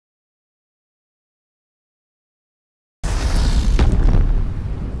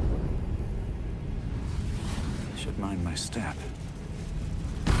my step.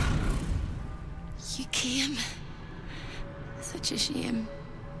 You came. Such a shame.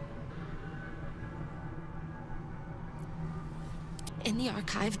 In the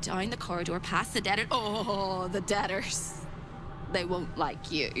archive, down the corridor, past the debtor. Oh, the debtors. They won't like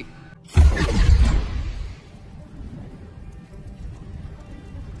you.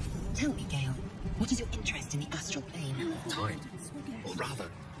 Tell me, Gale, what is your interest in the astral plane? Time. Or rather,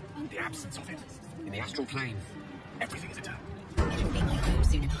 the absence of it. In the astral plane, everything is eternal. It will be my home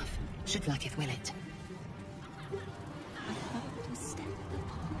soon enough. Should Vlaakith will it.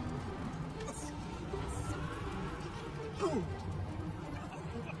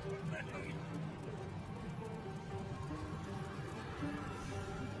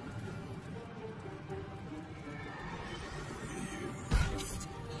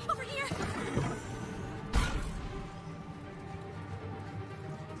 Over here!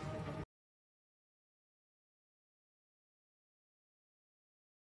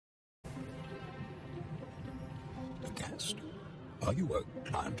 A guest? Are you a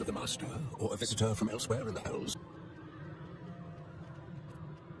client of the Master, or a visitor from elsewhere in the Hells?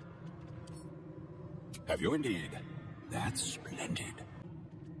 Have you indeed? That's splendid.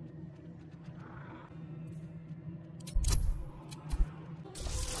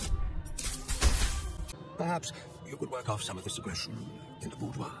 Perhaps you could work off some of this aggression in the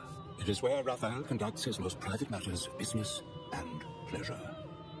boudoir. It is where Raphael conducts his most private matters, business and pleasure.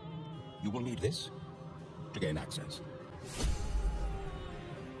 You will need this to gain access.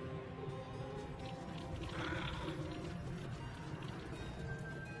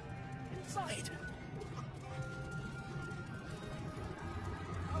 Inside!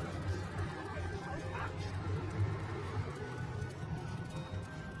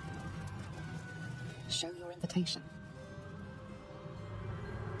 Show your invitation.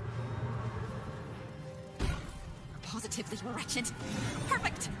 Positively wretched.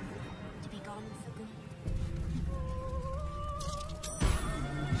 Perfect! To be gone for good.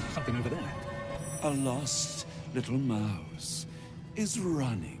 Something over there. A lost little mouse is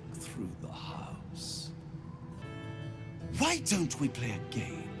running through the house. Why don't we play a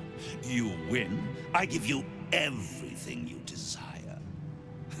game? You win, I give you everything you desire.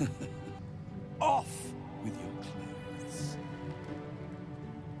 Off with your clothes.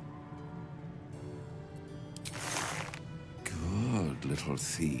 Good, little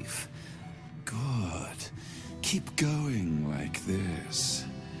thief. Good. Keep going like this.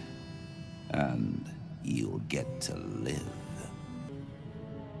 And you'll get to live.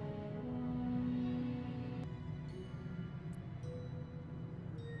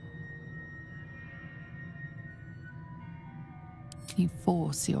 You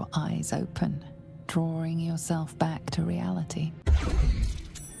force your eyes open, drawing yourself back to reality.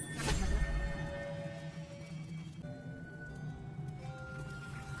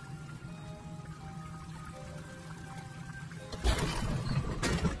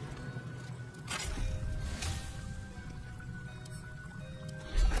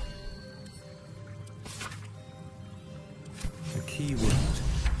 The key word.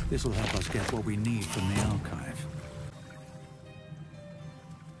 This will help us get what we need from the archive.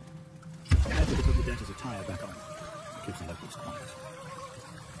 Better to put the debtor's attire back on. Keeps the locals quiet.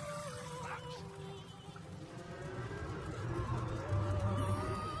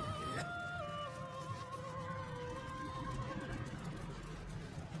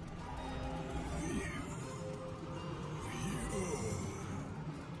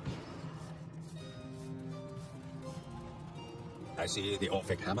 I see the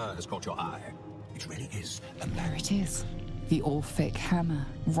Orphic Hammer has caught your eye. It really is a There it is. The Orphic Hammer,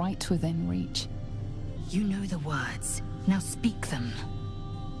 right within reach. You know the words. Now speak them.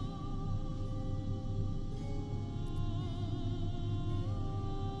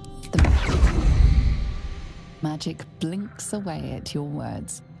 The magic blinks away at your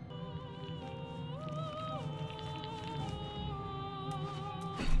words.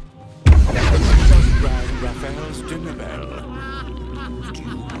 Just rang Raphael's dinner bell.